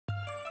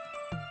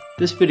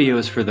This video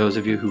is for those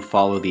of you who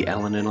follow the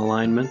Elenin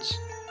alignments.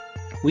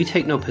 We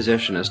take no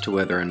position as to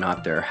whether or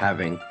not they're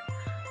having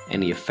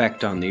any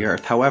effect on the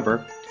Earth.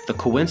 However, the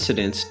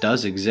coincidence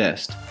does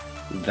exist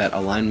that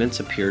alignments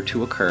appear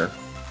to occur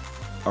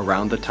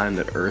around the time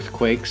that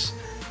earthquakes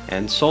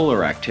and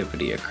solar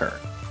activity occur.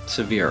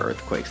 Severe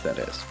earthquakes, that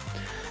is.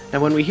 Now,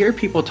 when we hear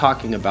people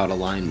talking about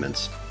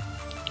alignments,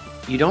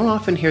 you don't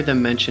often hear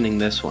them mentioning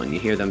this one. You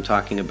hear them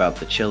talking about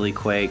the Chile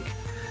quake,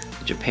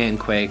 the Japan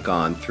quake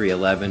on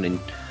 3/11, and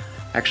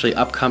actually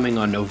upcoming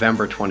on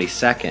November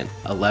 22nd,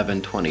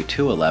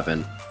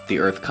 11/22/11, the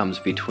Earth comes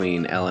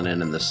between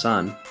Elenin and the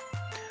Sun.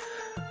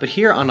 But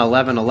here on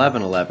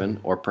 11/11/11,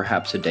 or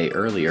perhaps a day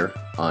earlier,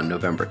 on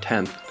November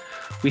 10th,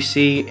 we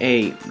see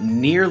a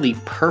nearly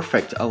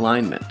perfect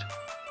alignment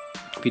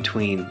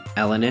between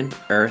Elenin,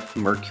 Earth,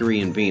 Mercury,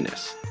 and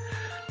Venus.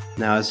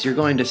 Now, as you're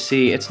going to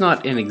see, it's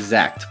not an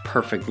exact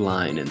perfect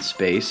line in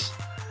space,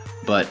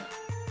 but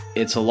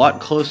it's a lot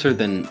closer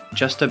than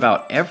just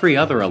about every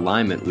other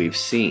alignment we've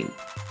seen.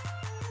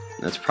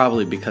 That's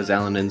probably because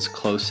Elenin's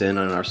close in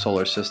on our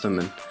solar system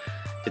and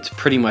it's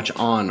pretty much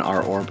on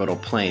our orbital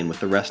plane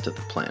with the rest of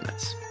the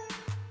planets.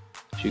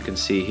 As you can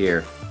see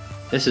here,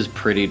 this is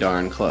pretty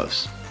darn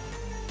close.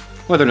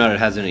 Whether or not it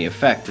has any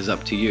effect is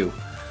up to you.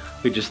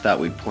 We just thought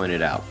we'd point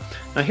it out.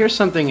 Now here's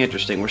something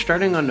interesting. We're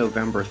starting on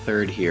November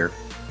 3rd here,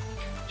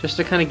 just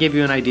to kind of give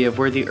you an idea of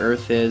where the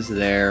Earth is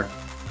there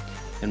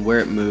and where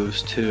it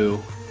moves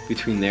to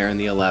between there and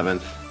the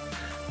 11th.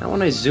 Now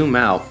when I zoom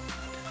out,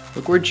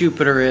 look where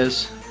Jupiter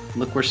is,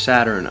 look where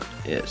Saturn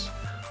is,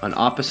 on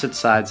opposite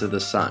sides of the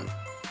Sun.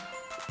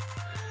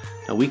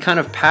 Now we kind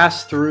of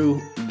pass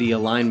through the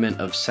alignment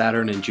of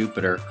Saturn and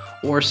Jupiter,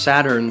 or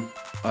Saturn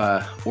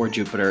or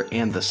Jupiter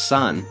and the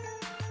Sun,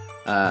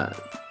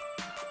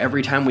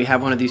 every time we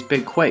have one of these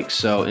big quakes.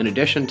 So in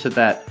addition to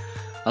that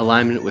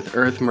alignment with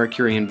Earth,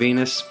 Mercury, and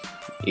Venus,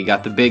 you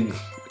got the big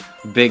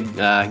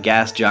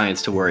gas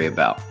giants to worry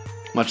about.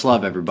 Much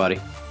love, everybody.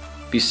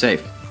 Be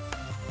safe.